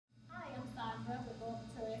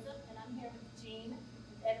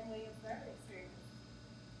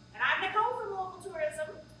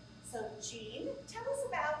Jean, tell us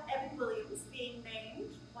about Evan Williams being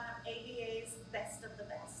named one of ABA's Best of the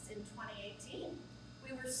Best in 2018.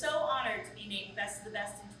 We were so honored to be named Best of the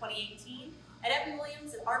Best in 2018. At Evan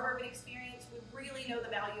Williams, at our Bourbon experience, we really know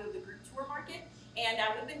the value of the group tour market, and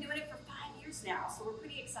we've been doing it for 5 years now, so we're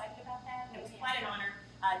pretty excited about that, and it was quite an honor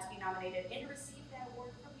to be nominated and receive that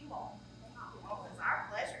award from you all. Well, it's our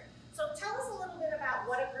pleasure. So tell us a little bit about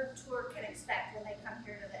what a group tour can expect when they come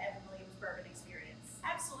here to the Evan Williams Bourbon experience.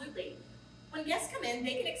 Absolutely. When guests come in,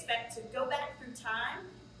 they can expect to go back through time.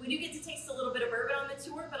 We do get to taste a little bit of bourbon on the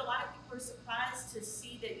tour, but a lot of people are surprised to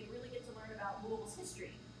see that you really get to learn about Louisville's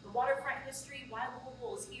history, the waterfront history, why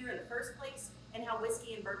Louisville is here in the first place, and how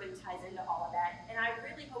whiskey and bourbon ties into all of that. And I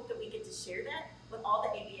really hope that we get to share that with all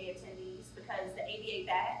the ABA attendees, because the ABA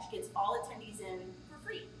badge gets all attendees in for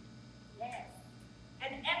free. Yes.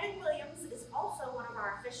 And Evan Williams is also one of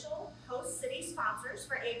our official host city sponsors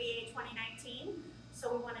for ABA 2019.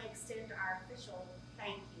 So we want to extend our official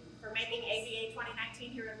thank you for making ABA 2019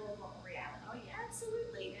 here in Louisville a reality. Oh yeah,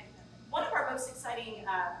 absolutely. One of our most exciting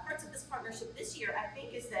parts of this partnership this year, I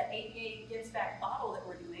think, is the ABA Gives Back bottle that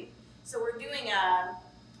we're doing. So we're doing I'm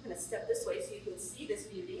going to step this way so you can see this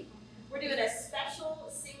beauty. We're doing a special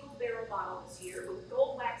single barrel bottle this year with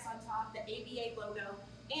gold wax on top, the ABA logo,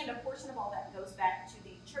 and a portion of all that goes back to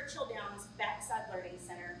the Churchill Downs Backside Learning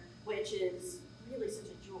Center, which is really such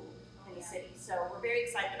a jewel in the city. So we're very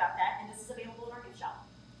excited about that, and this is available in our gift shop.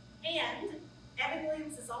 And Evan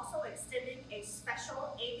Williams is also extending a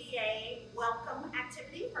special ABA welcome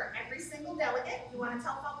activity for every single delegate. You want to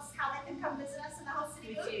tell folks how they can come visit us in the host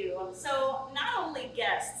city booth? We do. So not only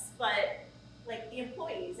guests, but like the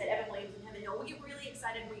employees at Evan Williams and Heaven Hill, we get really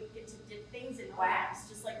excited when we get to dip things in wax,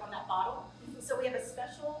 just like on that bottle. So we have a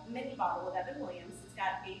special mini bottle of Evan Williams. It's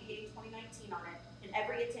got ABA 2019 on it, and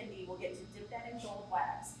every attendee will get to dip that in gold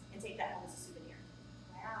wax and take that home as a souvenir.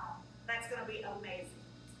 Wow, that's going to be amazing.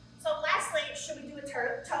 So lastly, should we do a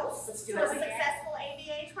toast Let's do to it. a successful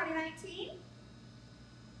ABA 2019?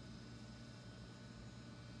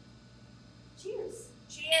 Cheers.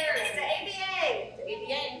 Cheers.